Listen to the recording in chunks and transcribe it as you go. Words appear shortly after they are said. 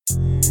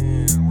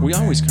We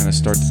always kind of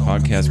start the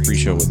podcast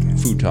pre-show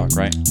with food talk,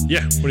 right?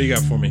 Yeah. What do you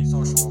got for me?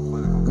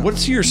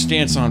 What's your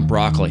stance on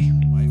broccoli?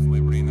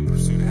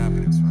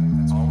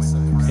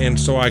 And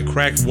so I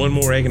cracked one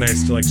more egg and I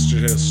still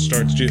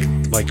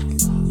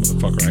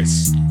motherfucker,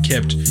 I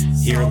kept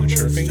hearing the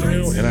chirping,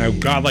 and I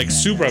got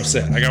super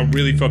upset. I got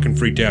really fucking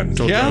freaked out and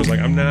told her, I was like,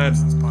 I'm not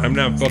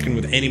fucking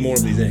with any more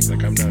of these eggs.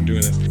 I'm not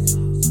doing this.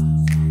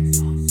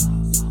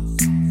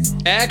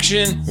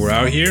 Action. We're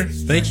out here.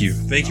 Thank you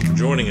for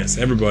joining us,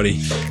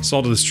 everybody.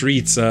 Salt of the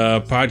Streets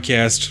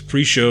podcast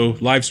pre-show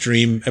live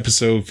stream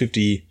episode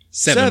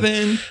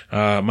 57.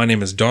 My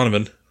name is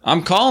Donovan.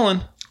 I'm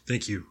Colin.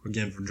 Thank you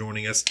again for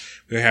joining us.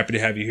 We're happy to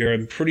have you here.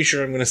 I'm pretty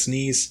sure I'm going to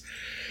sneeze.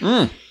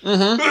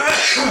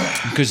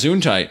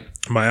 Gesundheit.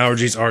 My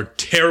allergies are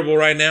terrible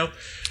right now.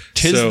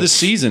 Tis the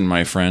season,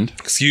 my friend.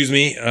 Excuse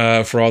me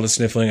for all the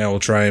sniffling. I will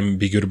try and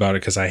be good about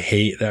it because I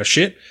hate that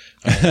shit.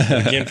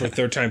 Again, for a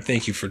third time,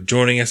 thank you for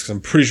joining us, because I'm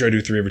pretty sure I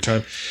do 3 every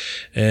time.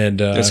 And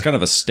it's kind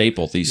of a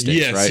staple these days,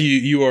 yes, right?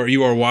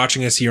 you are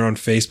watching us here on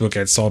Facebook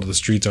at Salt of the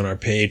Streets on our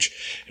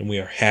page, and we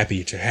are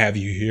happy to have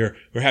you here.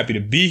 We're happy to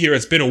be here.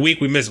 It's been a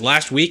week. We missed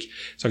last week,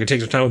 so I can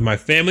take some time with my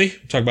family.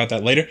 We'll talk about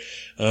that later.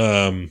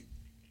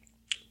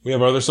 We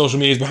have our other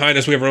social medias behind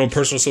us. We have our own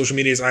personal social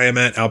medias. I am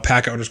at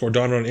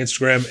alpaca_Donovan on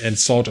Instagram and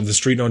Salt of the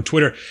Street on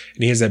Twitter,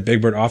 and he has that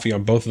Big Bird Offie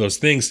on both of those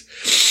things.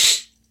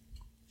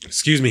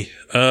 Excuse me.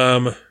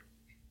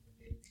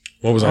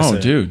 What was I saying? Oh,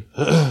 dude.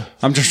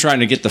 I'm just trying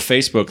to get the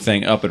Facebook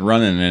thing up and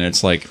running, and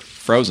it's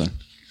frozen.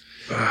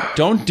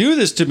 Don't do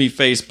this to me,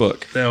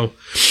 Facebook. No,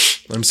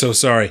 I'm so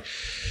sorry.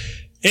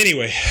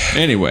 Anyway,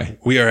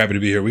 we are happy to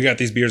be here. We got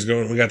these beers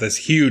going. We got this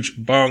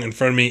huge bong in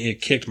front of me.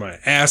 It kicked my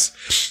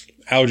ass.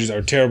 Allergies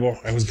are terrible.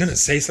 I was going to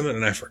say something,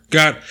 and I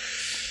forgot.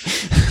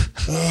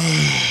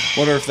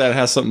 Wonder if that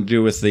has something to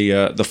do with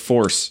the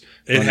force.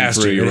 It has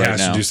to. It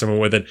has to do something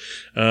with it.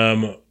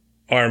 I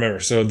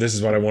remember. So this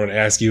is what I wanted to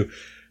ask you.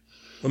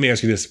 Let me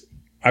ask you this.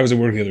 I was at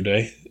work the other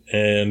day,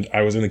 and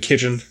I was in the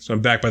kitchen, so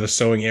I'm back by the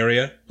sewing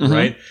area,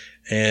 right?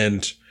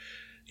 And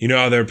you know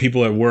how there are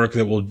people at work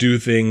that will do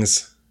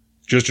things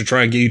just to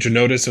try and get you to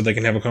notice so they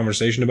can have a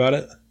conversation about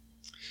it?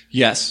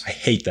 Yes. I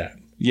hate that.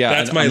 Yeah,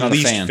 that's my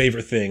least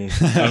favorite thing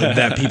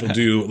that people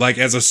do.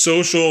 As a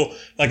social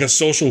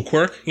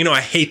quirk,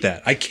 I hate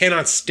that. I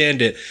cannot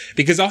stand it,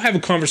 because I'll have a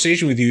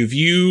conversation with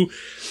you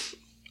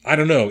I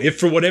don't know, if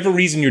for whatever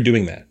reason you're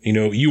doing that,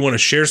 you want to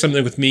share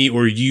something with me,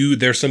 or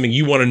there's something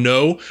you want to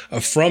know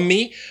from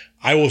me,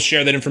 I will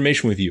share that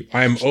information with you.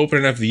 I am open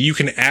enough that you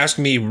can ask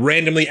me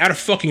randomly out of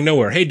fucking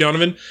nowhere, hey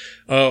Donovan,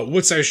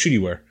 what size shoe do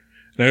you wear?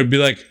 And I would be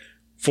like,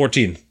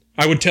 14.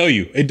 I would tell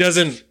you.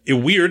 It's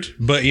weird,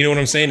 but you know what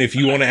I'm saying? If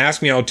you want to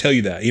ask me, I'll tell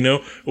you that,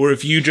 or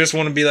if you just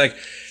want to be like,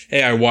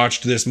 hey, I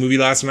watched this movie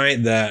last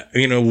night that,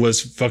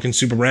 was fucking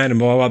super random,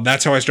 blah, blah, blah.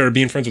 That's how I started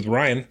being friends with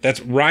Ryan.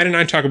 Ryan and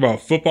I talk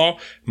about football,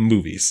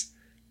 movies.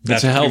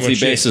 That's a healthy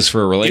basis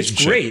for a relationship.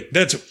 It's great.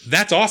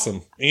 That's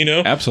awesome.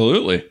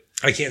 Absolutely.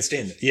 I can't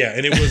stand it. Yeah.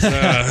 And it was,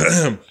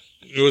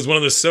 it was one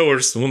of the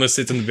sewers, the one that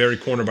sits in the very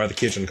corner by the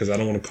kitchen, because I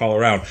don't want to call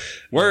her out.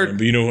 Word.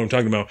 But you know who I'm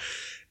talking about.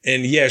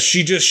 And yeah,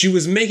 she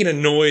was making a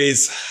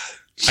noise.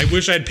 I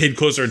wish I'd paid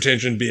closer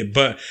attention,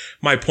 but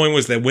my point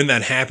was that when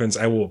that happens,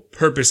 I will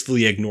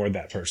purposefully ignore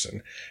that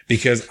person,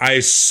 because I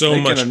so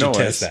much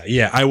detest that.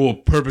 Yeah, I will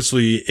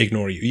purposely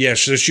ignore you. Yeah,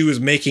 so she was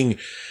making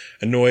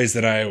a noise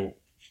that I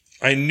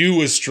knew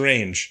was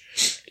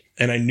strange,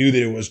 and I knew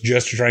that it was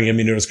just to try and get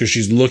me noticed, because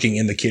she's looking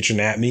in the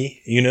kitchen at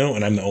me,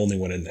 and I'm the only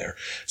one in there.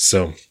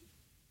 So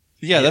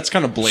yeah, that's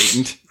kind of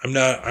blatant. I'm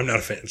not a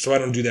fan, so I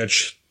don't do that.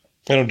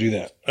 I don't do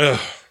that. Ugh.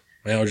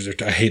 My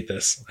allergies I hate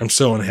this. I'm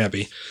so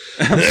unhappy.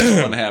 I'm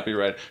so unhappy,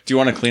 right? Do you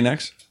want a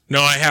Kleenex? No,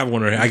 I have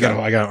one right here. I got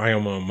my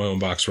own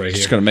box right here.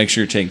 Just gotta make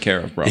sure you're taken care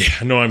of, bro.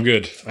 Yeah, no, I'm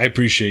good. I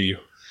appreciate you.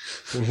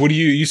 What do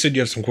you said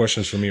you have some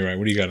questions for me, right?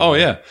 What do you got? Oh,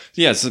 yeah.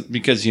 Yes,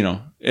 because,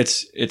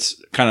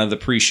 it's kind of the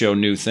pre-show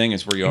new thing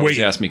is where you always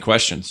ask me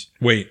questions.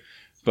 Wait.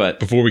 But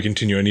before we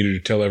continue, I needed to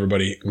tell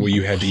everybody what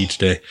you had to eat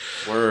today.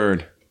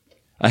 Word.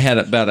 I had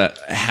about a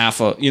half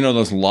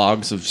those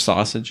logs of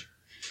sausage?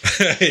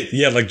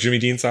 Yeah, like Jimmy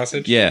Dean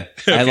sausage? Yeah.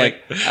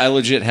 Okay. I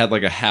legit had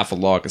a half a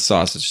log of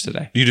sausage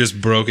today. You just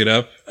broke it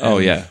up? Oh,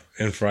 yeah.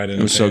 And fried it.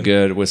 It was so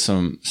good with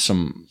some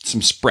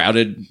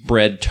sprouted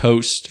bread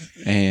toast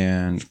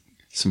and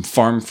some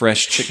farm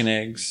fresh chicken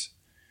eggs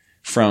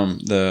from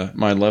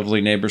my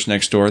lovely neighbors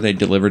next door. They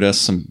delivered us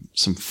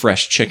some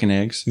fresh chicken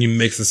eggs. You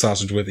mix the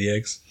sausage with the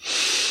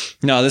eggs?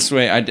 No, this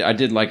way I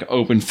did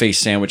open face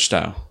sandwich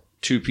style.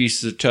 2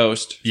 pieces of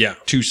toast. Yeah.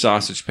 2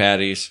 sausage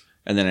patties,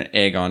 and then an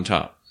egg on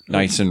top.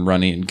 Nice and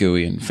runny and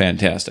gooey and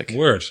fantastic.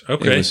 Word.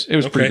 Okay. It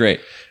was pretty great.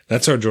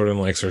 That's how Jordan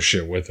likes her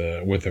shit with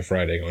a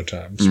fried egg on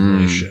top. It's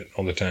really shit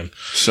all the time.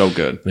 So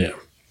good. Yeah.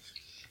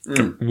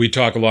 We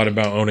talk a lot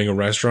about owning a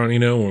restaurant,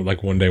 or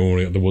one day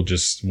when we'll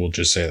just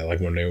say that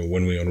one day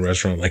when we own a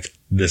restaurant,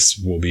 this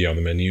will be on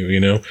the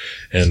menu,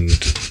 and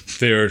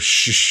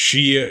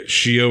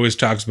she always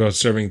talks about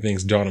serving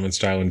things Donovan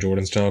style and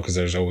Jordan style because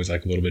there's always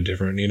like a little bit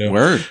different, you know.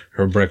 Word.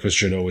 Her breakfast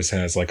shit always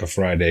has like a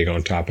fried egg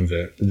on top of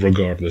it,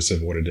 regardless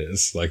of what it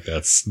is. Like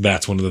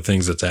that's one of the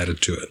things that's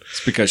added to it.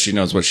 It's because she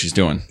knows what she's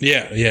doing.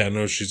 Yeah,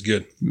 no, she's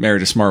good.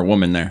 Married a smart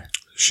woman there.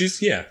 She's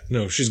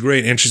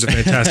great, and she's a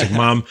fantastic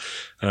mom.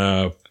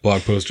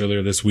 Blog post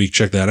earlier this week,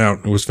 check that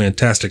out. It was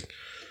fantastic.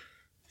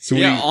 So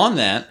on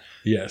that,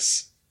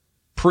 yes,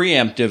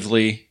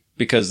 preemptively,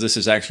 because this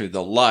is actually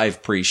the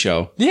live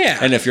pre-show. Yeah.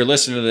 And if you're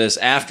listening to this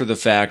after the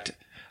fact,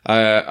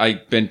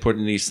 I've been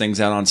putting these things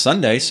out on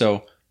Sunday.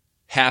 So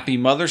happy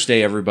Mother's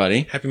Day,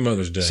 everybody. Happy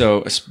Mother's Day.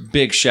 So a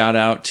big shout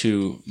out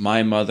to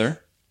my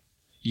mother,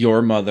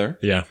 your mother,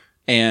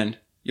 and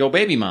your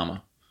baby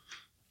mama,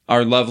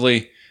 our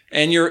lovely,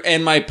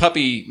 and my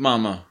puppy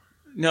mama.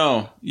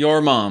 No,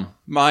 your mom,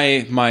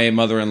 my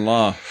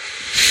mother-in-law.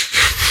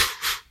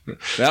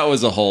 That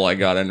was a hole I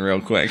got in real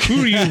quick.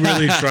 Who are you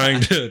really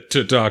trying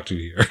to talk to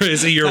here?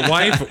 Is it your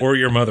wife or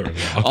your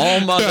mother-in-law? All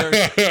mother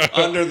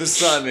under the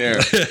sun here.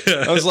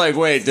 I was like,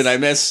 wait, did I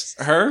miss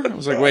her? I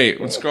was like, wait,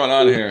 what's going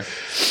on here?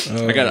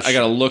 I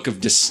got a look of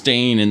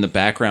disdain in the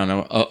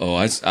background.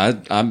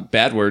 I'm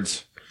bad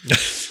words.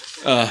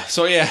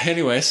 So yeah,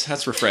 anyways,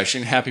 that's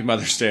refreshing. Happy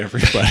Mother's Day,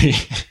 everybody.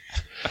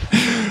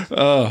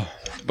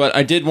 But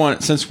I did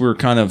want, since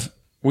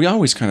we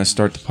always kind of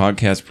start the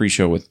podcast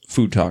pre-show with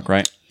food talk,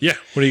 right? Yeah.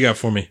 What do you got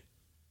for me?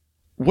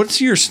 What's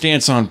your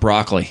stance on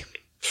broccoli?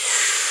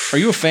 Are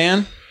you a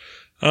fan?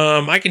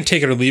 I can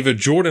take it or leave it.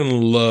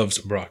 Jordan loves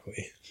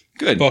broccoli.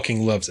 Good.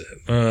 Fucking loves it.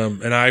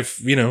 And I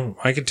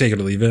can take it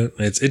or leave it.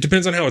 It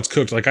depends on how it's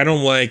cooked. Like I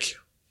don't like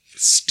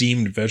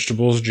steamed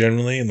vegetables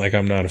generally, and like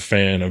I'm not a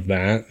fan of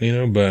that,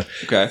 but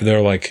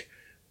they're like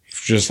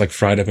just like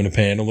fried up in a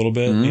pan a little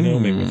bit,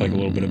 maybe with like a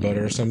little bit of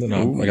butter or something.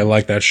 I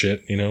like that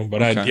shit,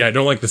 but I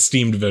don't like the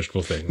steamed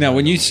vegetable thing. Now,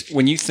 when you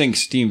think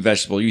steamed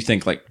vegetable, you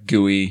think like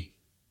gooey,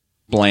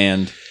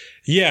 bland.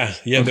 Yeah,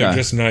 they're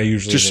just not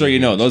usually. Just so you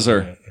know, those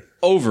are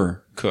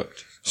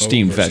overcooked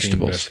steamed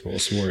vegetables.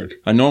 Word.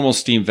 A normal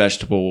steamed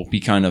vegetable will be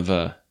kind of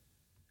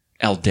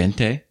al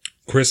dente,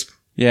 crisp.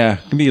 Yeah,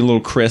 it can be a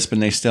little crisp,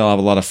 and they still have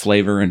a lot of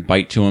flavor and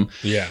bite to them.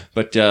 Yeah,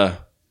 but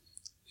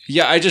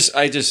I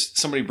just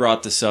somebody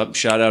brought this up.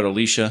 Shout out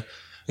Alicia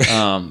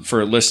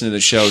for listening to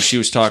the show. She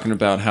was talking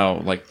about how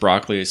like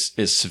broccoli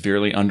is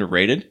severely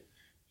underrated,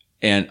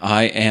 and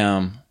I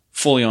am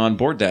fully on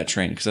board that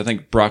train because I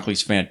think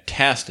broccoli's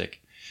fantastic.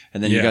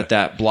 And then you got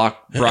that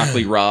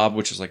broccoli rabe,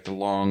 which is like the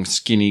long,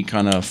 skinny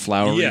kind of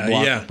floury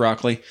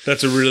broccoli.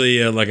 That's a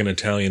really like an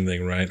Italian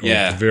thing, right?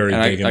 Yeah, very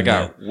big. I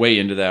got way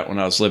into that when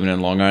I was living in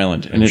Long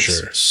Island, and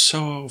it's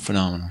so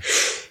phenomenal.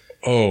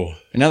 Oh,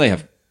 and now they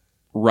have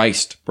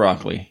riced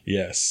broccoli.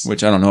 Yes.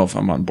 Which I don't know if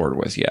I'm on board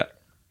with yet.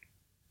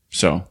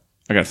 So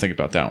I got to think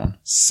about that one.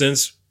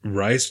 Since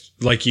rice,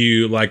 like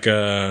you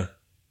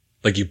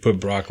put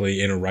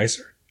broccoli in a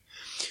ricer?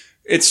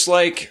 It's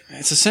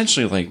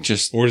essentially like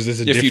just. Or is this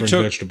a different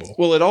vegetable?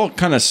 Well, it all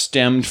kind of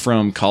stemmed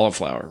from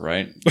cauliflower,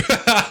 right?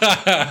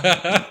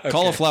 Okay.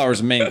 Cauliflower is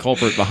the main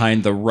culprit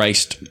behind the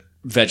riced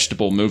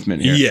vegetable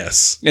movement here.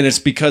 Yes. And it's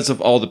because of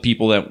all the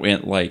people that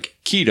went like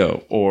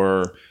keto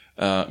or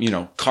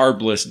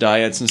carbless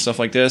diets and stuff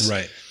like this.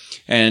 Right.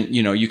 And,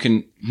 you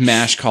can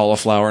mash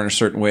cauliflower in a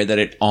certain way that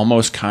it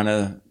almost kind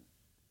of,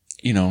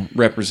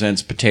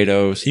 represents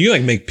potatoes. You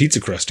like make pizza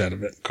crust out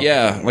of it.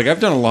 Yeah. Like I've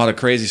done a lot of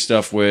crazy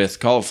stuff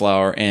with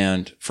cauliflower.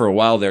 And for a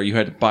while there, you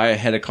had to buy a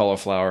head of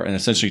cauliflower and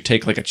essentially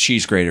take like a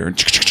cheese grater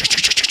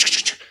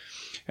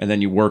and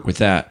then you work with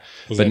that.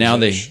 But now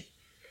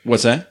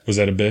what's that? Was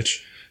that a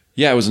bitch?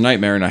 Yeah, it was a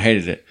nightmare and I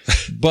hated it.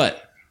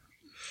 But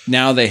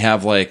now they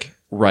have like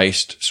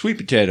riced sweet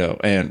potato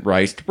and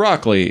riced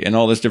broccoli and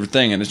all this different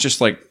thing. And it's just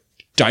like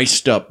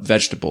diced up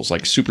vegetables,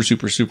 like super,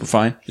 super, super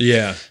fine.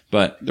 Yeah.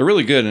 But they're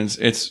really good. And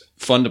it's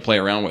fun to play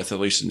around with, at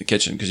least in the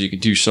kitchen, because you can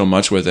do so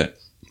much with it.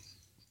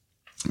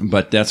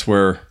 But I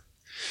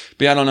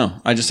don't know.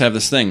 I just have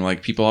this thing.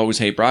 Like people always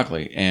hate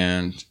broccoli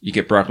and you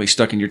get broccoli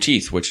stuck in your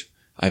teeth, which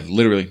I've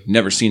literally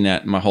never seen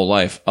that in my whole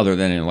life other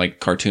than in like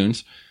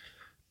cartoons.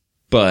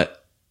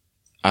 But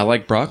I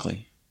like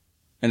broccoli.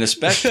 And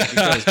especially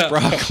because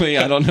broccoli,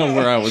 I don't know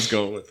where I was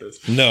going with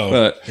this. No,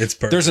 but it's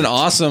perfect. There's an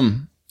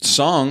awesome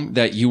song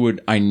that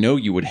I know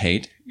you would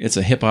hate. It's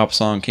a hip hop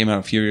song, came out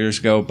a few years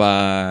ago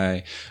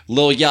by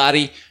Lil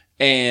Yachty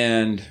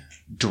and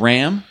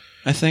Dram,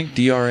 I think,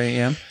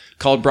 D-R-A-M,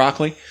 called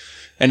Broccoli.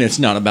 And it's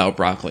not about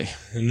broccoli.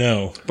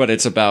 No. But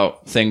it's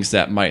about things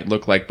that might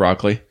look like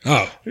broccoli.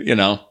 Oh.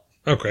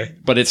 Okay.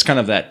 But it's kind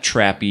of that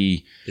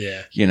trappy,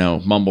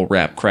 mumble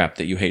rap crap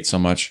that you hate so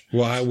much.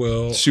 Well, I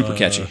will. Super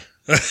catchy.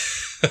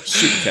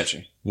 Super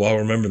catchy. Well, I'll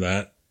remember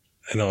that,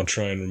 and I'll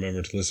try and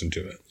remember to listen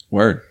to it.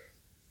 Word.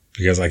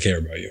 Because I care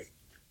about you.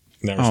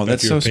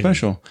 That's so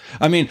special.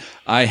 I mean,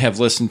 I have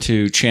listened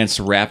to Chance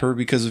the Rapper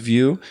because of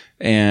you,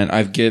 and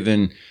I've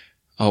given,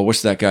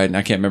 what's that guy? I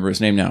can't remember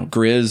his name now.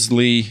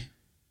 Grizzly.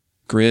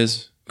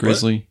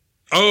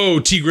 Oh,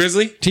 T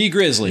Grizzly? T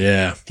Grizzly.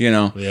 Yeah.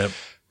 Yep.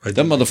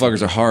 Them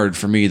motherfuckers are hard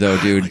for me though,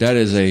 dude. That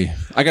is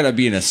I gotta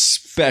be in a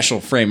special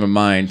frame of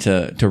mind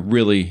to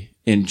really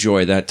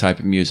enjoy that type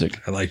of music.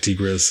 I like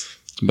T-Grizz.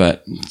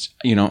 But,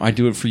 I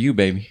do it for you,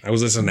 baby. I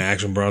was listening to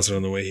Action Bronson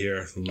on the way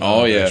here.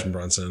 Oh, yeah. Action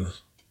Bronson.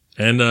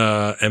 And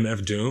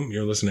MF Doom. You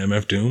ever listen to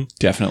MF Doom?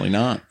 Definitely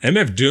not.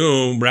 MF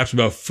Doom raps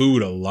about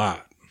food a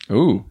lot.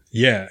 Ooh.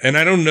 Yeah. And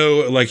I don't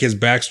know, like, his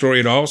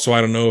backstory at all, so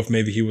I don't know if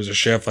maybe he was a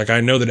chef. Like,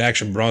 I know that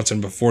Action Bronson,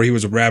 before he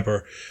was a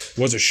rapper,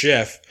 was a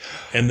chef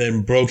and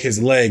then broke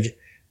his leg.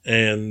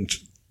 And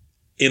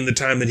in the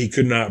time that he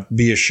could not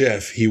be a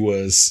chef, he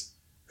was...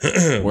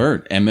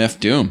 Word. MF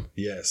Doom.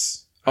 Yes.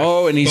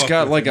 Oh, and he's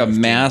got like a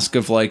mask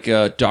of like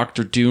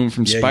Dr. Doom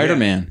from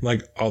Spider-Man. Yeah.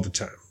 Like all the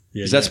time.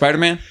 Yeah, Is that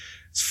Spider-Man?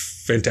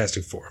 It's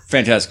Fantastic Four.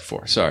 Fantastic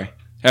Four. Sorry.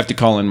 I have to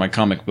call in my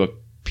comic book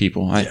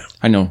people.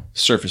 I know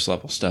surface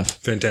level stuff.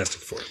 Fantastic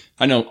Four.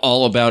 I know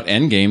all about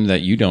Endgame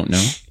that you don't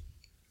know.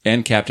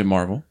 And Captain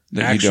Marvel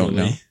that you don't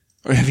know.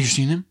 Or have you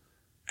seen him?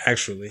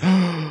 Actually,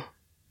 I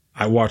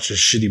watched a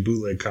shitty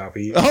bootleg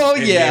copy of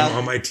Endgame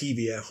on my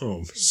TV at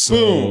home.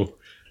 So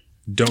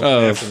don't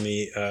after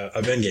me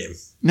of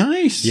Endgame.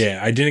 Nice. Yeah,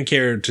 I didn't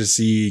care to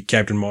see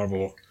Captain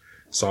Marvel,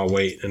 so I'll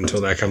wait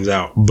until that comes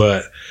out.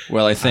 But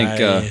I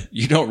think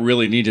you don't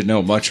really need to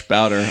know much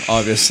about her,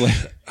 obviously.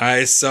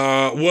 I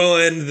saw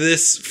and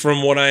this,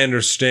 from what I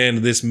understand,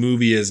 this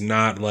movie is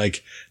not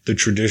like the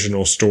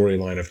traditional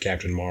storyline of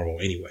Captain Marvel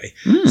anyway.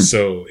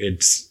 So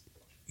it's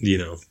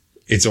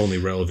it's only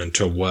relevant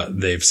to what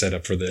they've set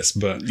up for this.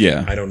 But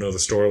I don't know the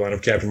storyline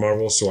of Captain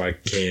Marvel, so I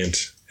can't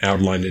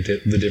outline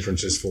the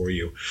differences for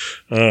you.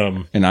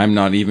 And I'm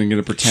not even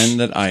going to pretend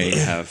that I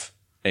have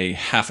a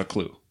half a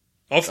clue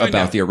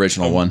about the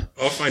original one.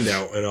 I'll find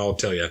out and I'll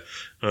tell you.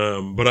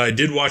 But I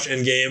did watch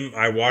Endgame.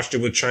 I watched it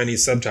with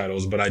Chinese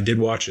subtitles, but I did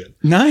watch it.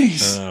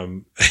 Nice.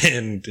 And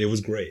it was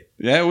great.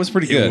 Yeah, it was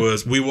pretty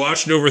good. We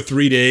watched it over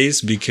 3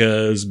 days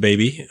because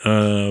baby.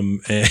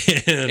 And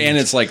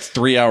it's like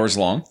 3 hours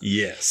long.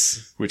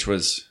 Yes. Which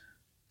was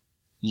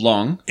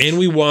long. And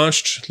we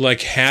watched like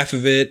half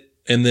of it.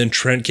 And then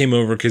Trent came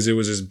over because it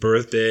was his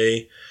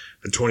birthday.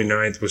 The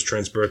 29th was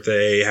Trent's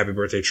birthday. Happy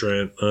birthday,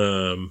 Trent.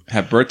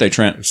 Happy birthday,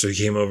 Trent. So he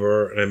came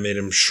over and I made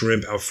him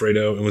shrimp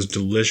Alfredo. It was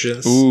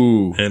delicious.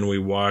 Ooh. And we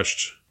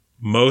watched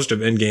most of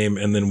Endgame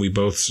and then we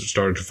both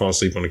started to fall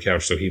asleep on the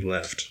couch. So he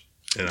left.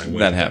 And I went.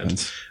 That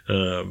happens.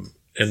 And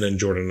then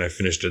Jordan and I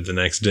finished it the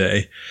next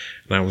day.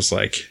 And I was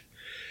like,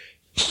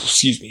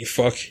 excuse me,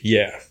 fuck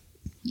yeah.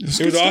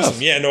 It was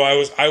awesome. Yeah, no,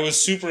 I was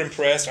super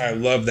impressed. I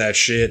love that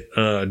shit.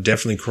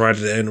 Definitely cried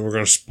at the end. We're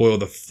going to spoil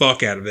the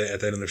fuck out of it at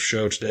the end of the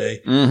show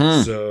today.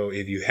 Mm-hmm. So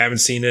if you haven't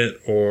seen it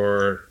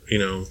or,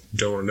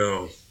 don't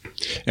know.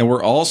 And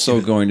we're also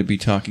going to be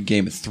talking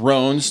Game of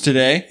Thrones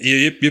today.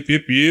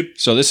 Yep.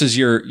 So this is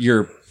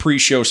your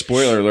pre-show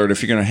spoiler alert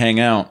if you're going to hang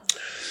out.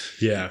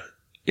 Yeah.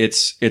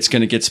 It's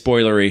going to get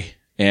spoilery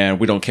and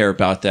we don't care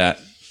about that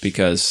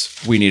because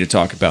we need to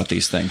talk about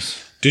these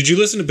things. Did you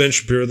listen to Ben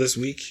Shapiro this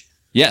week?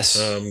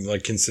 Yes.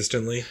 Like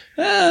consistently?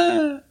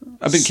 I've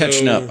been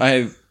catching up.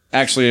 I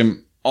actually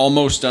am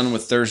almost done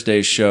with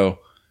Thursday's show,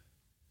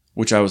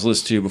 which I was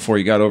listening to before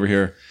you got over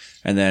here.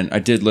 And then I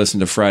did listen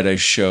to Friday's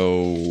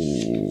show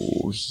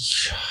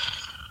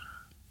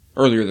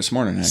earlier this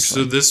morning,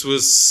 actually. So this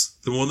was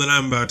the one that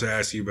I'm about to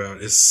ask you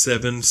about is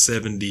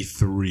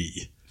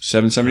 773.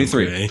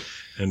 773. Okay.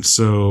 And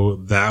so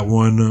that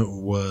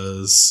one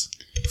was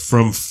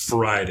from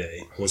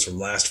Friday. Was from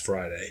last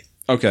Friday.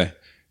 Okay.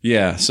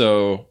 Yeah.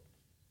 So...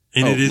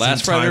 And it is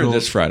last Friday or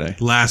this Friday?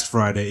 Last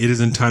Friday. It is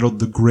entitled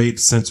The Great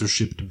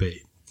Censorship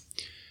Debate.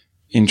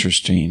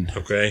 Interesting.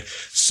 Okay.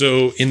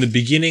 So in the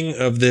beginning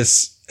of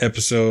this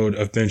episode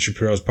of Ben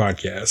Shapiro's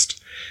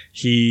podcast,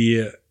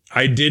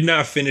 I did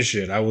not finish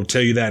it. I will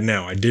tell you that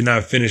now. I did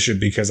not finish it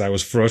because I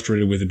was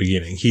frustrated with the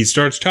beginning. He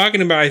starts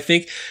talking about, I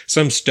think,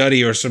 some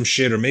study or some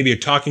shit, or maybe a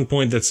talking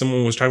point that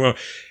someone was talking about.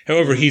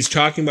 However, he's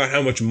talking about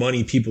how much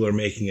money people are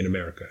making in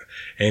America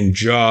and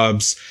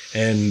jobs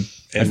and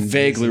I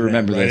vaguely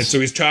remember this. And so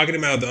he's talking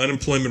about the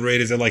unemployment rate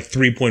is at like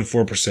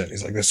 3.4%.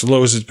 He's like, that's the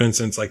lowest it's been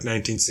since like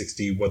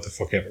 1960, what the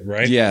fuck ever,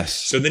 right? Yes.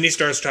 So then he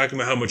starts talking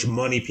about how much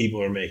money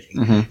people are making.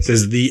 Mm-hmm. He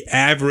says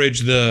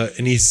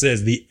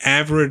the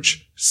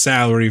average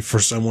salary for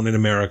someone in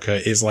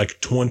America is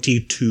like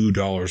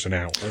 $22 an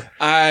hour.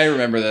 I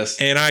remember this.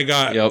 And I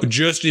got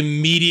just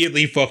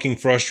immediately fucking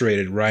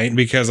frustrated, right?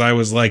 Because I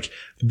was like,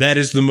 that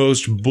is the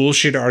most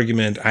bullshit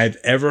argument I've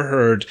ever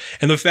heard.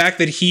 And the fact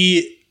that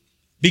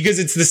because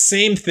it's the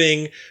same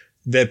thing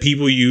that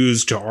people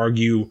use to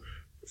argue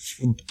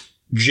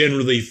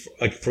generally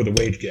like for the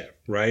wage gap,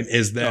 right?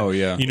 Is that,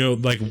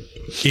 like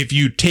if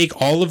you take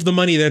all of the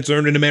money that's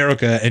earned in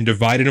America and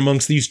divide it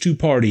amongst these two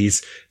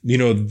parties,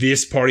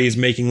 this party is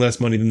making less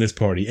money than this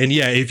party. And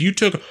yeah, if you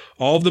took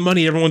all of the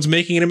money everyone's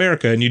making in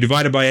America and you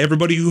divide it by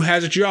everybody who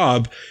has a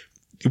job,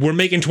 we're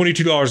making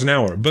 $22 an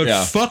hour.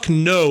 But fuck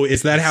no,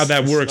 is that how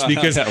that works?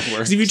 Because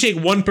if you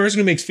take one person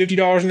who makes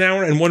 $50 an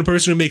hour and one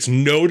person who makes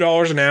no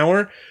dollars an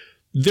hour,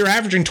 they're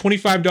averaging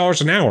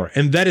 $25 an hour,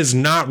 and that is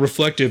not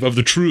reflective of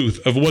the truth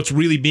of what's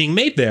really being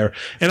made there.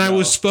 And I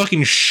was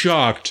fucking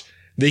shocked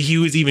that he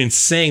was even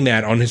saying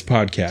that on his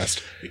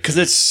podcast. Because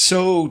it's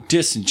so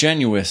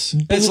disingenuous.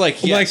 It's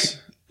like, yes,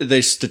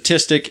 the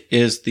statistic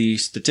is the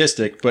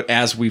statistic, but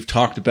as we've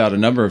talked about a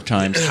number of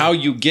times, how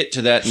you get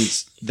to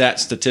that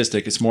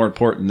statistic is more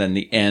important than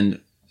the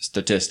end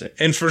statistic.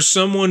 And for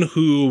someone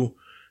who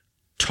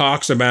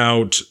talks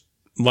about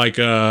like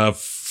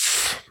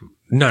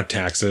not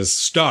taxes,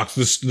 stocks,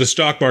 the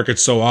stock market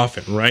so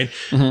often, right?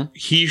 Mm-hmm.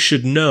 He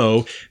should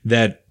know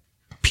that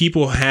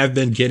people have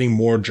been getting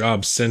more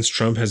jobs since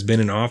Trump has been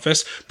in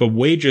office, but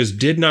wages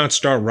did not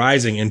start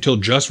rising until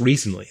just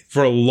recently.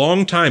 For a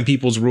long time,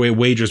 people's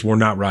wages were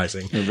not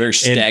rising. They're very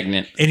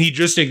stagnant. And he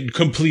just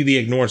completely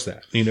ignores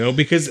that,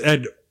 because,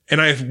 and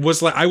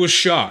I was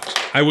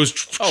shocked. I was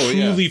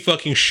truly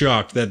fucking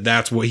shocked that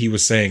that's what he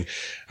was saying.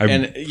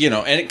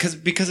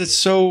 Because it's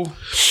so,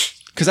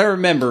 because I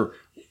remember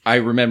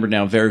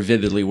now very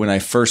vividly when I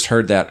first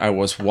heard that. I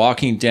was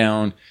walking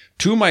down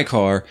to my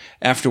car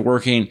after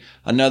working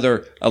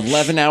another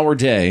 11-hour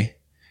day,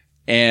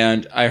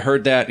 and I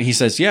heard that, and he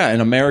says, yeah,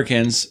 and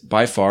Americans,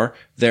 by far,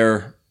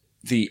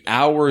 the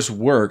hours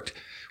worked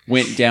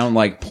went down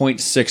like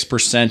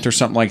 0.6% or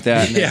something like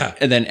that.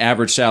 And then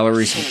average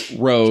salaries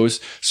rose.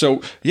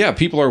 So, yeah,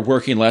 people are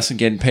working less and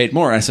getting paid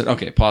more. And I said,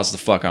 okay, pause the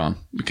fuck on,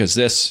 because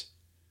that's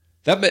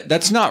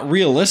not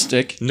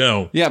realistic.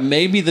 No. Yeah,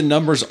 maybe the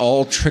numbers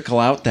all trickle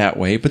out that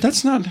way, but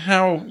that's not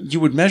how you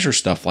would measure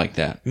stuff like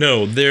that.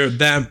 No,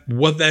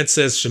 what that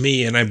says to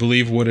me, and I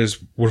believe what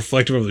is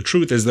reflective of the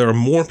truth, is there are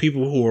more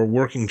people who are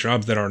working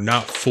jobs that are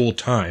not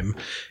full-time,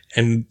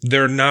 and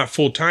they're not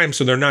full-time,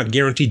 so they're not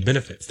guaranteed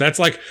benefits. That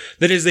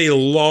is a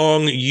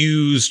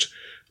long-used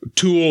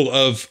tool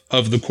of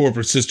the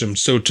corporate system.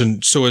 So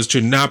as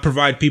to not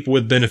provide people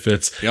with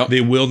benefits,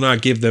 They will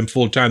not give them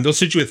full time. They'll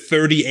sit you at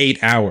 38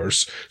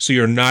 hours. So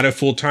you're not at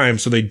full time,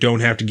 so they don't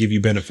have to give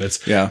you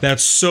benefits. Yeah.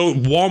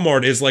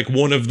 Walmart is like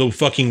one of the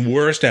fucking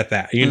worst at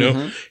that,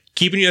 know?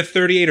 Keeping you at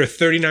 38 or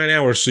 39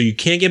 hours so you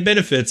can't get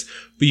benefits,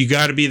 but you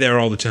got to be there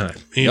all the time,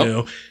 you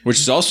know? Which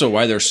is also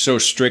why they're so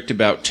strict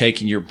about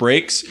taking your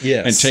breaks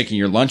and taking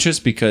your lunches,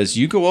 because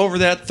you go over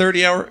that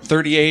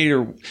 38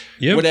 or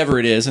whatever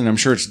it is, and I'm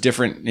sure it's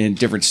different in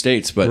different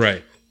states,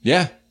 but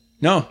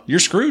you're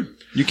screwed.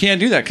 You can't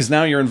do that because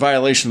now you're in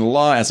violation of the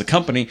law as a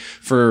company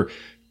for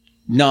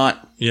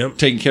not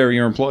taking care of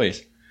your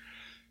employees.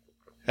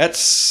 I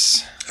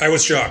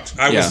was shocked.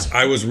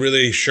 I was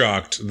really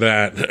shocked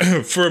that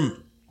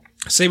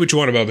say what you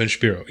want about Ben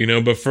Shapiro,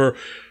 but for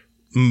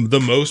the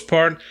most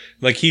part,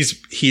 like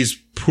he's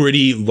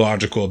pretty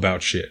logical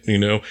about shit,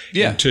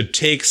 Yeah. And to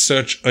take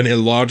such an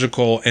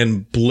illogical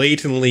and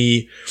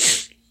blatantly,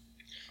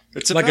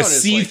 it's like a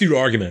see-through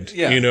argument,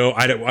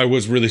 I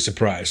was really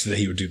surprised that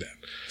he would do that.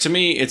 To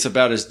me, it's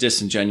about as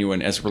disingenuous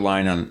as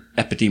relying on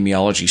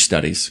epidemiology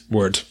studies.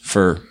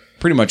 For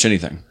pretty much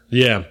anything.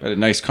 Yeah. I had a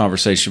nice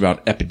conversation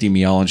about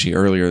epidemiology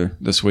earlier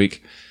this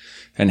week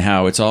and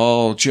how it's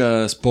all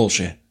just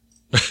bullshit.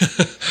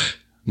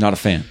 Not a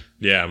fan.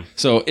 Yeah.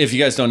 So if you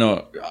guys don't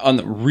know, on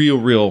the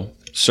real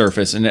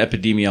surface, an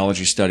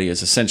epidemiology study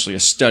is essentially a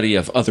study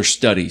of other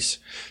studies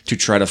to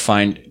try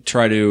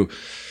to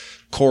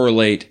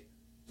correlate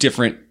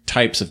different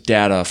types of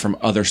data from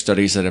other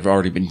studies that have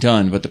already been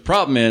done. But the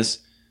problem is,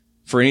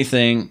 for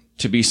anything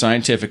to be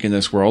scientific in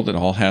this world, it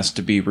all has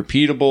to be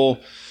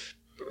repeatable,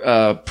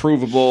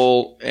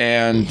 provable,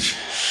 and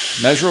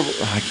measurable.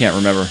 I can't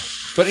remember.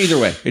 But either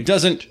way, it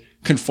doesn't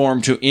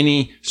conform to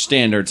any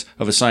standards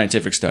of a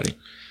scientific study.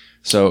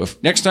 So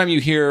if next time you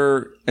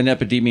hear an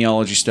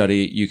epidemiology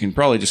study, you can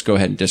probably just go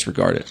ahead and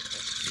disregard it.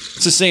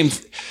 It's the same.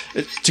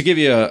 To give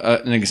you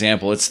an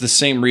example, it's the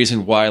same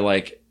reason why,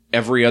 like,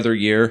 every other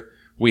year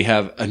we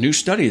have a new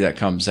study that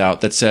comes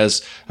out that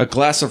says a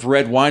glass of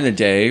red wine a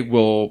day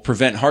will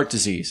prevent heart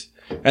disease.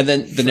 And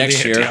then the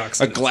next year,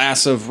 a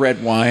glass of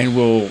red wine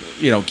will,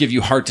 give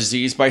you heart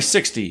disease by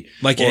 60.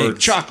 Like or eggs.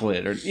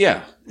 Chocolate, or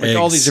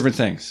all these different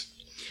things.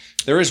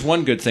 There is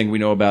one good thing we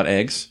know about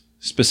eggs,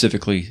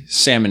 specifically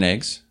salmon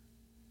eggs.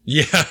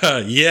 Yeah.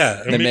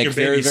 They make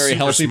very, very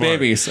healthy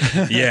babies.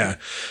 Yeah.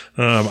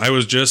 I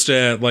was just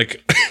at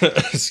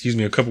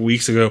a couple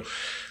weeks ago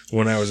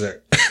when I was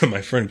at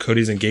my friend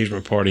Cody's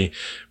engagement party.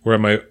 We're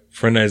at my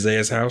friend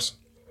Isaiah's house,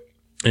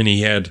 and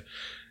he had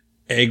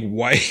egg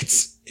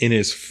whites in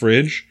his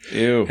fridge.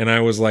 Ew. And I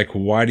was like,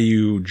 why do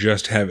you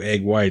just have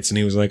egg whites? And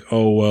he was like,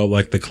 oh, well,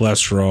 like the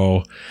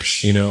cholesterol,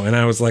 and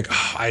I was like,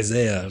 oh,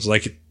 Isaiah. I was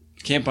like,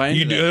 can't buy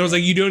into that. I was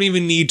like, you don't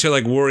even need to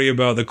worry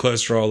about the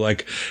cholesterol.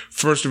 Like,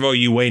 first of all,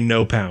 you weigh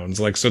no pounds.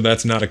 Like, so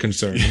that's not a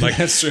concern. Like,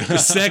 that's true.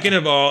 Second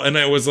of all, and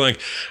I was like,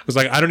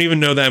 I don't even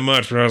know that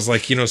much. But I was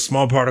like,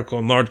 small particle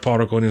and large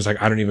particle. And he was like,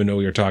 I don't even know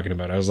what you're talking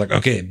about. I was like,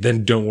 okay,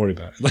 then don't worry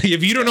about it. Like,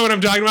 if you don't know what I'm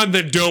talking about,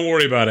 then don't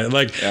worry about it.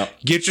 Like,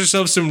 Get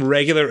yourself some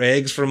regular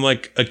eggs from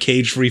like a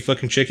cage-free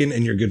fucking chicken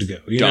and you're good to go.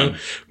 You know,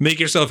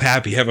 make yourself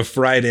happy. Have a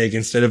fried egg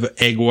instead of an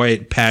egg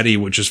white patty,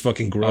 which is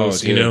fucking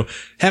gross.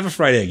 Have a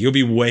fried egg. You'll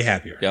be way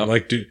happier.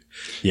 Like, dude,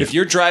 if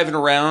you're driving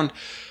around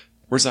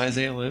Where's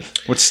Isaiah live?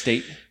 What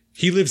state?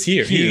 He lives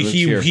here. lives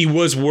here. He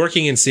was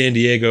working in San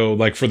Diego,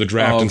 like for the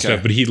draft and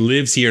stuff, but he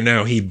lives here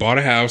now. He bought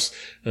a house.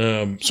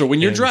 So when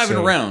you're driving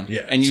around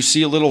and you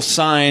see a little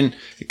sign,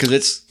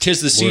 because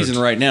 'tis the season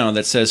right now,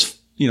 that says,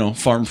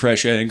 farm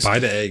fresh eggs. Buy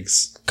the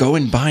eggs. Go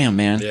and buy them,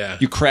 man. Yeah.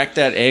 You crack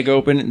that egg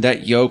open,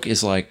 that yolk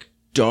is like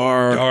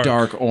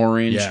dark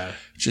orange. Yeah.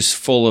 Just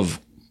full of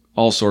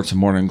all sorts of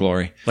morning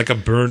glory. Like a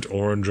burnt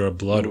orange or a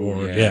blood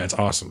orange. Yeah, it's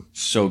awesome.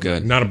 So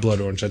good. Not a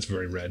blood orange. That's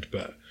very red,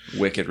 but...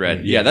 Wicked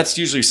red. Yeah, that's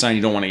usually a sign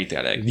you don't want to eat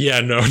that egg.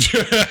 Yeah, no.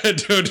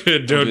 don't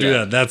do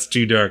that. That's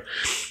too dark.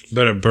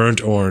 But a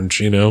burnt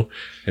orange,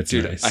 it's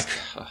nice.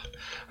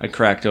 I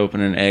cracked open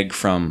an egg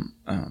from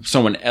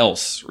someone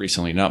else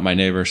recently, not my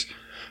neighbors,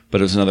 but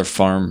it was another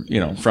farm,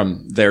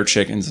 from their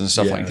chickens and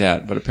stuff like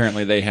that. But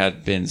apparently they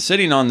had been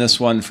sitting on this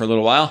one for a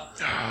little while.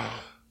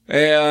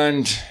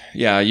 And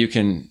yeah, you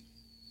can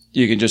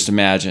just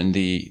imagine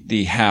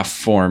the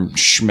half-formed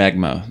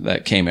schmegma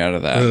that came out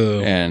of that.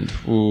 Ugh. And,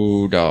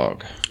 ooh,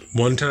 dog.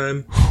 One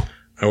time,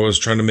 I was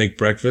trying to make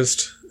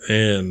breakfast,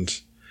 and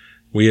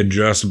we had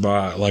just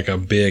bought like a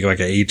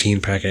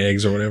 18-pack of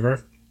eggs or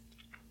whatever.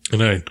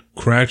 And I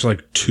cracked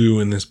like 2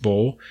 in this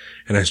bowl,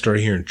 and I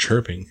started hearing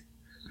chirping.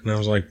 And I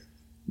was like,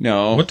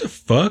 no. What the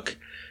fuck?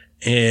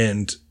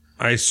 And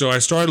I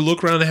started to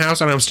look around the house,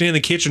 and I'm standing in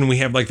the kitchen, and we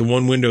have like the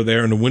one window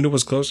there, and the window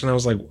was closed, and I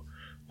was like,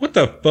 what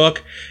the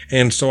fuck?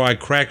 And so I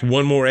cracked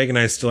one more egg, and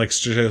I still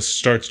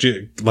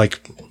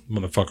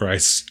motherfucker, I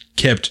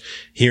kept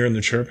hearing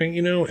the chirping,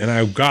 and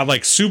I got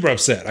like super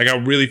upset. I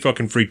got really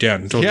fucking freaked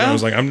out and told her, I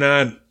was like, I'm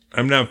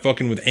not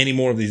fucking with any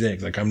more of these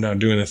eggs. Like, I'm not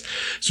doing this.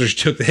 So she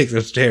took the eggs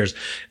upstairs,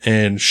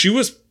 and she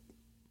was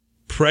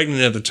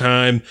pregnant at the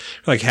time,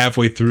 like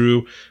halfway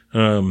through,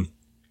 and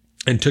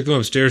took them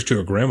upstairs to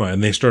her grandma,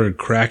 and they started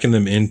cracking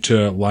them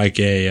into like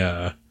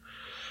a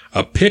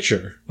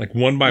pitcher, like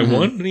one by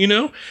one,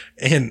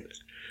 and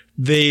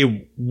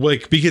they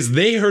because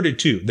they heard it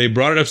too. They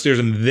brought it upstairs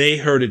and they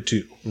heard it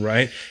too,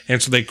 right? And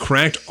so they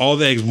cracked all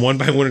the eggs one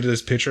by one into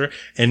this pitcher,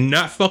 and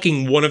not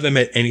fucking one of them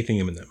had anything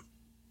in them.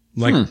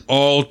 Like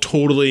all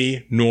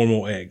totally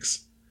normal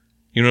eggs.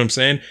 You know what I'm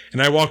saying?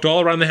 And I walked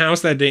all around the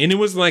house that day, and it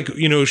was like,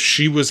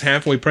 she was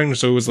halfway pregnant,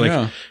 so it was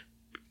like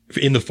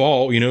in the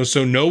fall,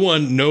 so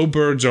no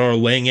birds are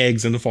laying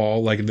eggs in the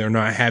fall. Like, they're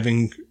not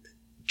having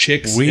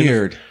chicks.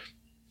 Weird.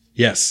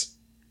 Yes.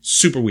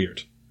 Super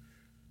weird.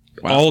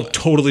 Wow. All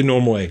totally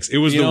normal eggs. It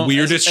was the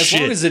weirdest shit.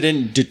 As long as it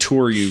didn't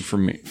detour you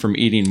from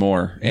eating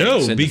more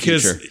eggs in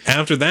because the future.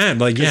 After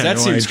that,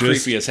 seems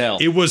creepy as hell.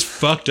 It was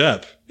fucked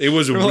up. It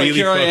was really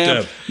fucked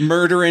up.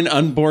 Murdering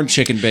unborn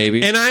chicken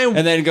babies. And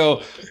then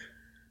go,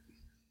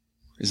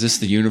 is this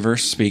the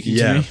universe speaking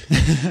to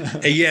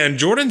me? Yeah, and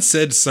Jordan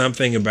said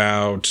something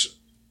about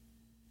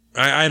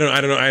I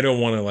don't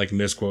want to like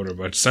misquote her,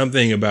 but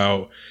something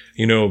about,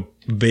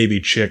 baby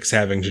chicks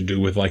having to do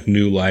with like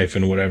new life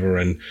and whatever.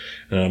 And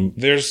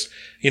there's,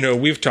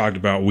 we've talked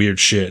about weird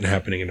shit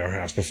happening in our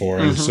house before.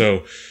 And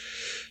so,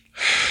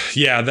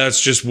 yeah,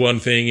 that's just one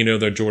thing,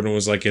 that Jordan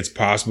was like, it's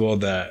possible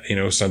that,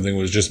 something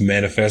was just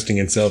manifesting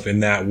itself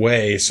in that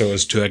way so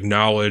as to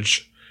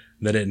acknowledge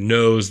that it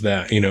knows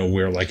that,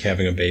 we're like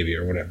having a baby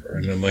or whatever.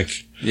 And I'm like,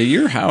 yeah,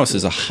 your house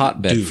is a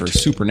hotbed for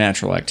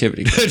supernatural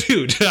activity.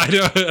 Dude, I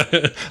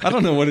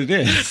don't know what it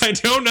is. I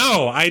don't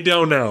know.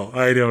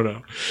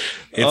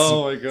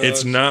 Oh my God.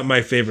 It's not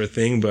my favorite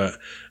thing, but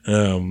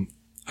I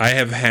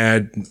have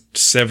had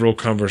several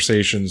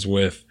conversations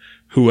with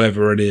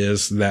whoever it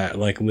is that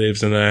like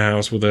lives in that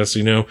house with us,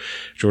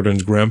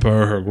 Jordan's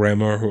grandpa, her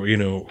grandma,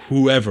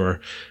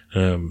 whoever,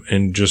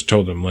 and just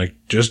told them like,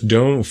 just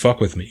don't fuck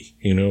with me,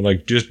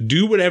 like just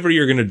do whatever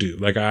you're going to do.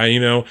 Like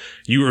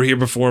you were here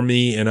before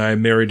me and I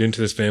married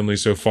into this family.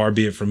 So far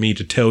be it from me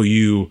to tell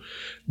you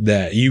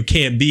that you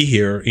can't be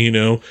here,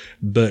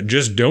 but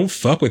just don't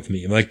fuck with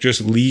me. Like,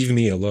 just leave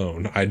me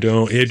alone.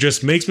 It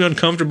just makes me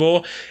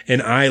uncomfortable.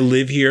 And I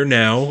live here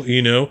now,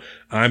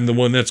 I'm the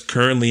one that's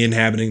currently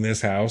inhabiting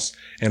this house,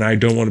 and I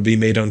don't want to be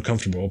made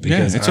uncomfortable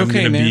because I'm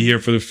going to be here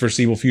for the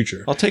foreseeable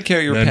future. I'll take care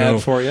of your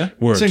pad for you.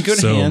 It's in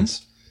good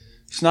hands.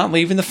 It's not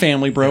leaving the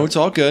family, bro. It's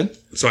all good.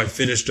 So I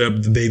finished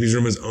up. The baby's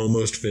room is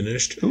almost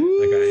finished.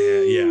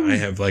 Ooh. I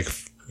have like,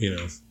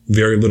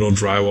 very little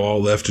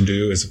drywall left to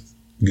do. It's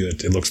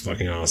good. It looks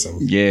fucking awesome.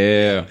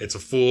 Yeah. There's a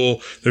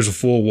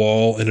full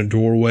wall and a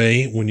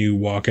doorway when you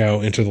walk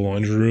out into the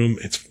laundry room.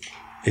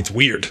 It's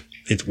weird.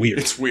 It's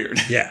weird.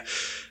 Yeah.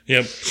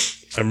 Yep.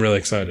 I'm really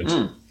excited.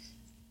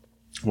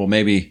 Well,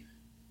 maybe,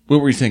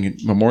 what were you thinking?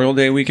 Memorial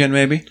Day weekend,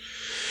 maybe?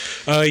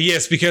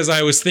 Yes, because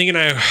I was thinking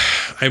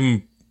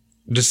I'm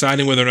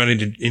deciding whether or not I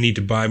need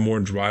to buy more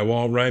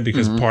drywall, right?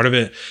 Because part of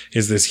it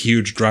is this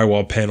huge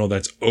drywall panel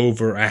that's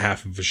over a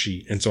half of a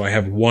sheet. And so I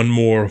have one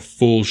more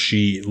full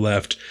sheet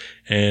left.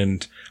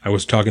 And I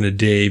was talking to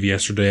Dave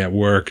yesterday at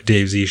work,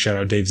 Dave Z, shout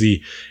out Dave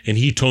Z. And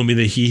he told me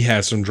that he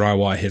has some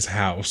drywall at his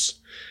house.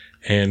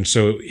 And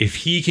so if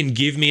he can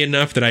give me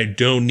enough that I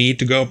don't need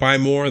to go buy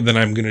more, then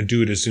I'm going to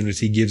do it as soon as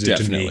he gives it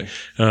to me.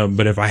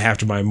 But if I have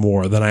to buy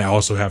more, then I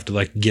also have to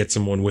like get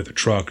someone with a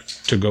truck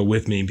to go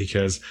with me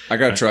because I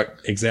got a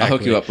truck. Exactly. I'll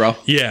hook you up, bro.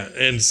 Yeah.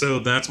 And so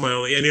that's my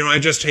only, and I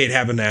just hate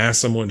having to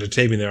ask someone to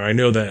take me there. I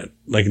know that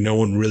like no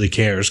one really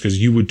cares because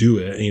you would do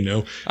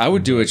it, I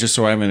would do it just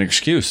so I have an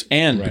excuse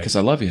and because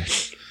I love you.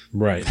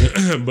 Right.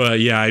 But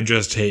yeah, I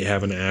just hate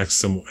having to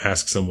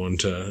ask someone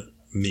to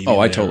meet me. Oh,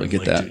 I there totally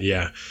get that.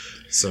 Yeah.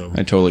 So I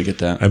totally get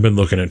that. I've been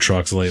looking at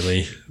trucks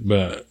lately,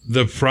 but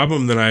the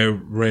problem that I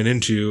ran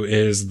into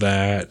is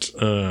that,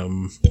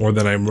 or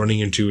that I'm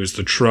running into is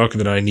the truck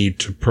that I need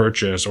to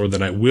purchase or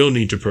that I will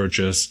need to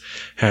purchase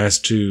has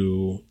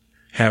to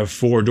have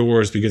 4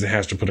 doors because it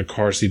has to put a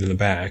car seat in the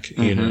back,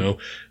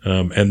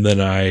 and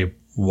then I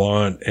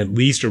want at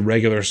least a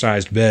regular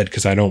sized bed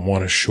because I don't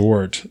want a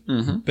short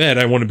bed.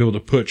 I want to be able to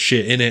put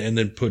shit in it and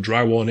then put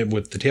drywall in it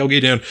with the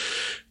tailgate down.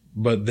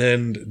 But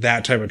then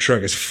that type of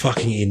truck is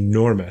fucking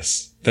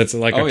enormous. That's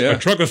like a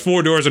truck with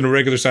 4 doors and a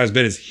regular sized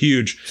bed is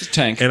huge. It's a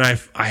tank. And I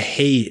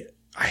hate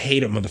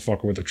a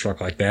motherfucker with a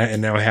truck like that.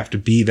 And now I have to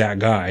be that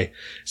guy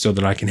so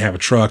that I can have a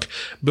truck.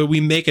 But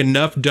we make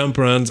enough dump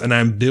runs and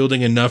I'm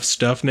building enough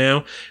stuff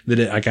now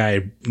that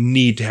I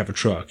need to have a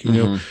truck, you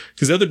know?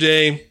 Because the other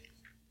day,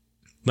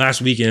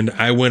 last weekend,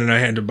 I went and I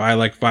had to buy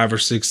like 5 or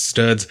 6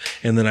 studs.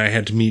 And then I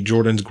had to meet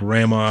Jordan's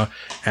grandma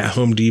at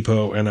Home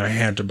Depot and I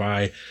had to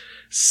buy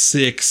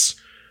 6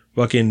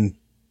 fucking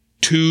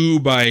 2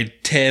 by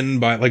 10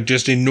 by like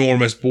just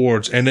enormous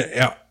boards. And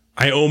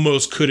I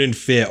almost couldn't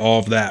fit all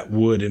of that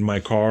wood in my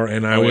car.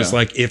 And I was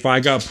like, if I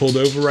got pulled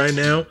over right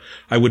now,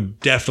 I would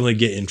definitely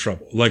get in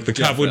trouble. Like the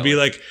cop would be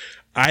like,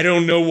 I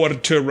don't know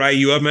what to write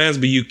you up as,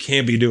 but you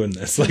can't be doing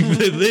this. Like,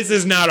 this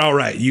is not all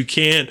right. You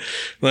can't,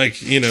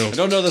 like, I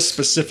don't know the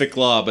specific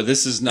law, but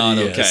this is not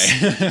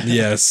okay.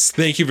 Yes.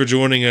 Thank you for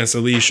joining us,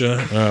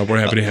 Alicia. We're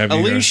happy to have you.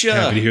 Alicia.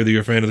 Happy to hear that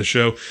you're a fan of the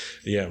show.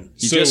 Yeah.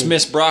 You just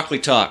missed broccoli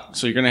talk,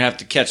 so you're going to have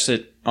to catch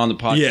it on the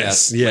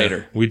podcast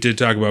later. We did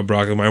talk about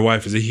broccoli. My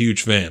wife is a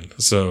huge fan.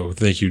 So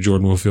thank you.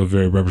 Jordan will feel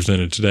very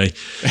represented today.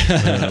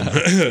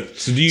 I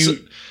was just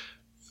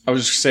going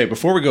to say,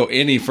 before we go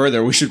any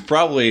further, we should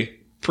probably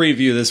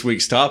preview this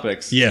week's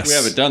topics. Yes. We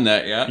haven't done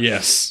that yet.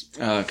 Yes.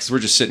 Because we're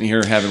just sitting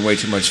here having way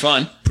too much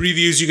fun.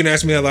 Previews, you can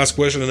ask me that last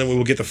question, and then we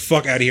will get the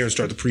fuck out of here and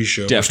start the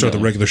pre-show. Definitely. Or start the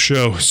regular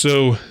show.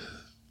 So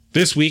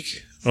this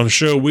week on the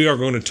show, we are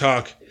going to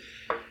talk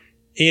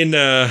in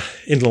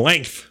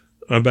length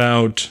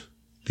about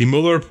the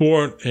Mueller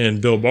report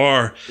and Bill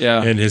Barr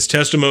and his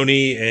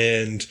testimony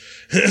and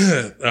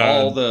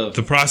all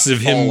the process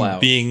of him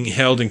being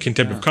held in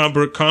contempt of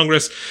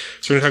Congress.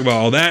 So we're going to talk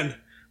about all that.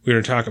 We're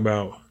going to talk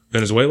about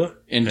Venezuela.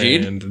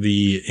 Indeed. And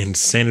the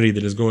insanity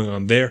that is going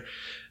on there.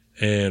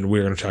 And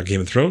we're going to talk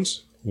Game of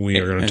Thrones. We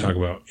are going to talk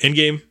about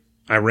Endgame,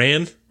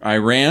 Iran.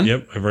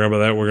 Yep, I forgot about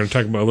that. We're going to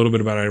talk about a little bit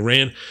about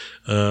Iran.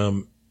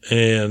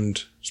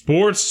 And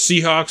sports,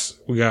 Seahawks.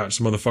 We got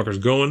some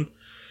motherfuckers going.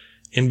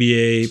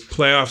 NBA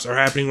playoffs are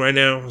happening right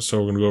now, so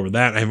we're going to go over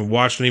that. I haven't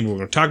watched any, but we're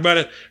going to talk about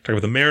it. Talk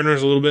about the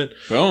Mariners a little bit.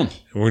 Boom.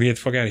 And we're going to get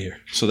the fuck out of here.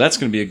 So that's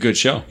going to be a good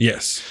show.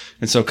 Yes.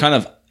 And so kind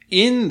of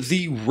in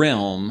the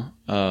realm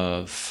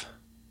of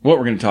what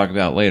we're going to talk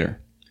about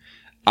later,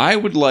 I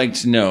would like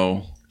to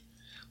know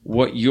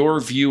what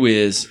your view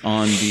is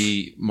on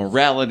the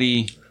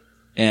morality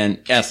and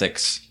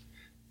ethics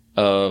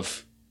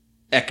of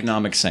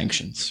economic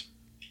sanctions.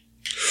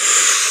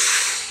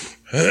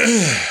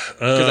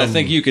 Because I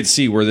think you could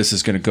see where this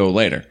is going to go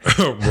later.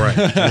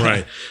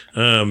 Right.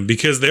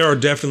 Because there are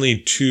definitely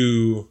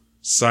two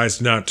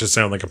sides, not to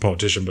sound like a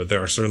politician, but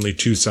there are certainly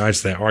two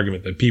sides to that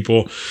argument that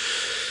people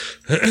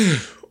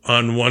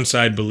on one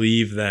side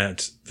believe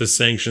that the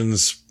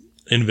sanctions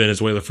in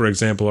Venezuela, for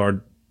example,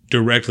 are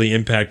directly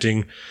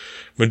impacting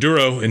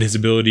Maduro and his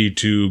ability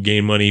to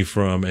gain money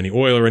from any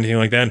oil or anything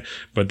like that.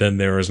 But then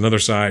there is another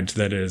side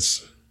that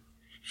is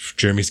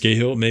Jeremy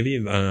Scahill, maybe,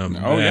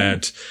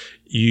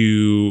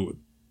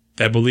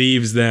 that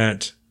believes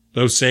that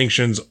those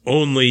sanctions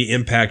only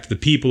impact the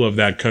people of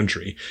that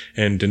country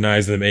and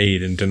denies them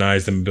aid and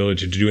denies them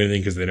ability to do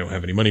anything because they don't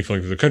have any money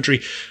flowing through the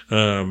country.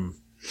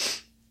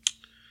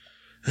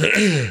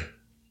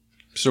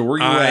 So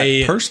where are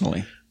you at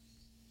personally?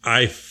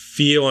 I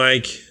feel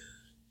like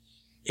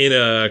in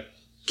a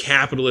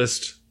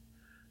capitalist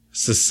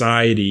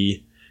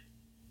society,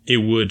 it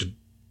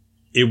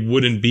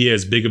wouldn't be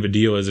as big of a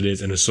deal as it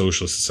is in a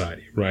socialist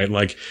society, right?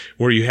 Like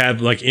where you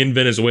have, like in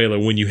Venezuela,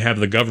 when you have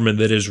the government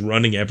that is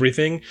running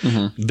everything,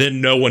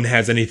 then no one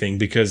has anything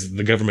because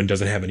the government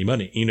doesn't have any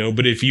money,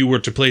 But if you were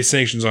to place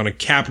sanctions on a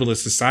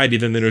capitalist society,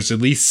 then there's at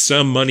least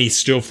some money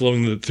still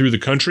flowing through the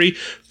country,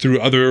 through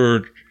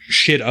other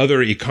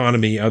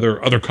economy,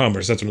 other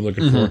commerce. That's what I'm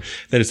looking for.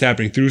 That is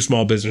happening through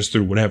small business,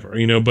 through whatever,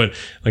 But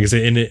like I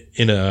say,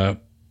 in a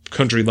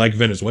country like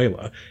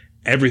Venezuela,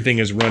 everything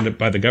is run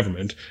by the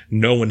government.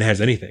 No one has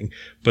anything.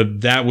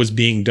 But that was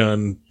being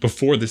done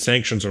before the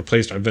sanctions were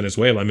placed on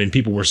Venezuela. I mean,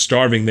 people were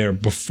starving there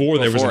before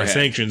there was any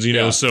sanctions,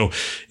 So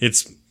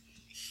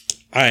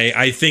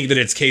I think that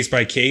it's case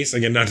by case.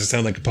 Again, not to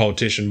sound like a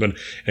politician, but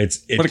But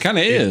it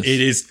kinda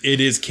is. It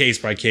is case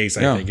by case.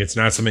 I think it's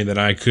not something that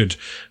I could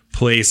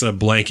place a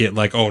blanket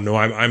like, oh no,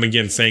 I'm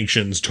against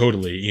sanctions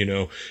totally, you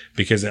know,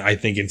 because I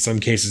think in some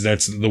cases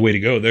that's the way to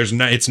go. It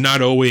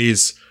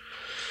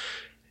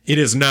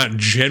is not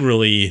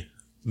generally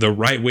the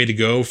right way to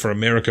go for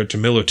America to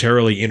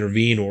militarily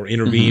intervene or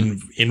intervene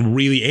in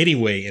really any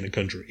way in a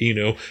country, you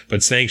know,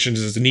 but sanctions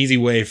is an easy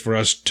way for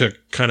us to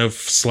kind of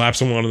slap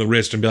someone on the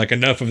wrist and be like,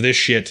 enough of this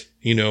shit,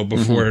 you know,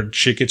 before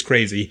shit gets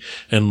crazy,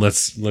 and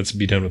let's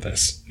be done with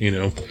this, you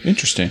know.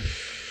 Interesting.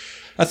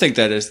 I think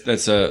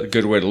that's a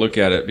good way to look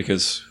at it,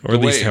 because, or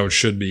at least how it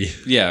should be.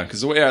 Yeah, because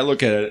the way I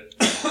look at it,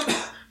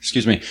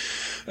 excuse me,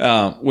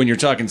 when you're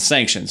talking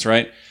sanctions,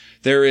 right?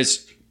 There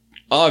is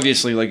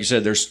obviously, like you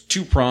said, there's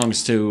two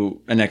prongs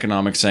to an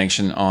economic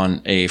sanction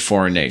on a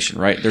foreign nation,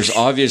 right? There's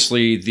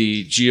obviously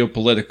the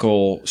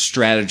geopolitical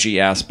strategy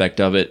aspect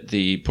of it,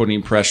 the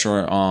putting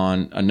pressure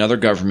on another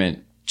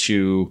government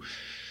to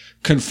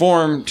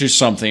conform to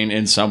something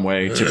in some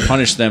way, to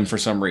punish them for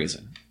some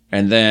reason.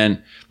 And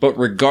then, but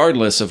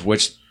regardless of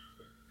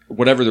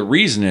whatever the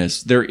reason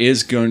is, there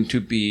is going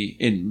to be,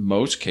 in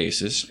most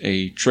cases,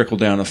 a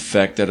trickle-down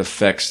effect that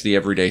affects the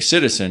everyday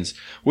citizens,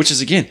 which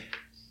is, again,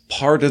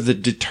 part of the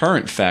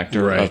deterrent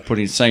factor of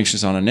putting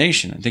sanctions on a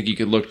nation. I think you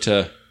could look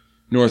to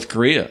North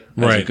Korea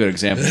as a good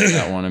example of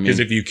that one. I mean, because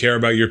if you care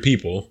about your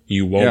people,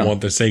 you won't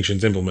want the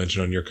sanctions implemented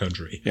on your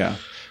country. Yeah.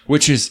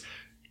 Which is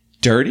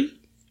dirty,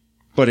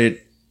 but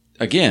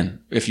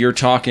again, if you're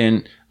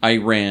talking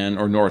Iran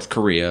or North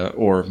Korea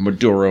or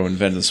Maduro in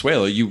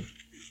Venezuela, you,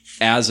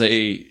 as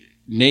a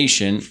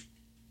nation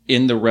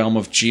in the realm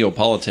of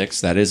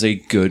geopolitics, that is a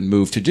good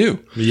move to do.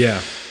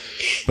 Yeah.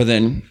 But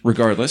then,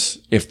 regardless,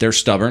 if they're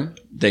stubborn,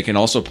 they can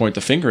also point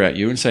the finger at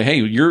you and say, hey,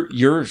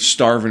 you're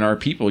starving our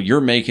people. You're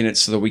making it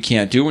so that we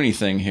can't do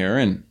anything here.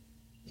 And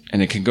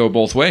it can go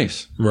both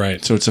ways.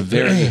 Right. So it's a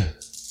very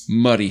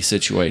muddy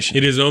situation.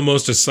 It is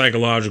almost a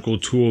psychological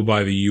tool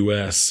by the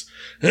U.S.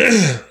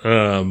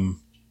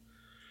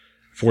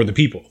 For the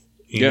people.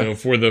 You know,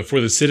 for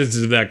the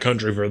citizens of that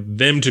country, for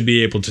them to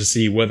be able to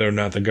see whether or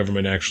not the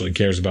government actually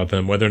cares about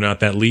them, whether or not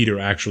that leader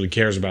actually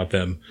cares about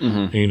them.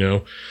 You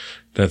know,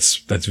 that's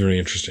very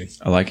interesting.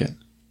 I like it.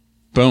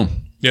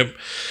 Boom. Yep.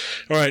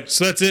 All right.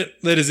 So that's it.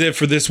 That is it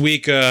for this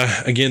week.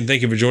 Again,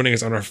 thank you for joining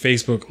us on our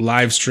Facebook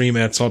live stream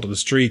at Salt of the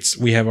Streets.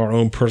 We have our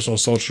own personal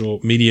social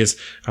medias.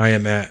 I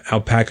am at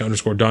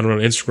alpaca_Donovan on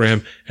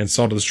Instagram and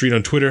Salt of the Street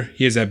on Twitter.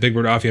 He is at Big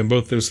Bird Offie on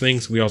both those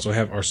things. We also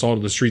have our Salt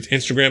of the Streets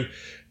Instagram,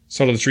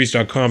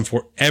 saltofthestreets.com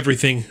for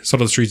everything.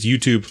 Salt of the Streets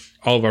YouTube,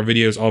 all of our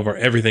videos, all of our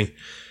everything.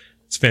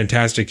 It's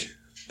fantastic.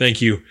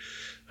 Thank you.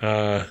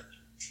 It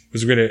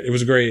was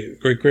a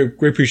great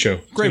pre-show.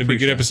 It's going to be a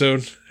good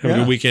episode. Have a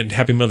good weekend.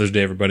 Happy Mother's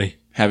Day, everybody.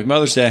 Happy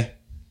Mother's Day.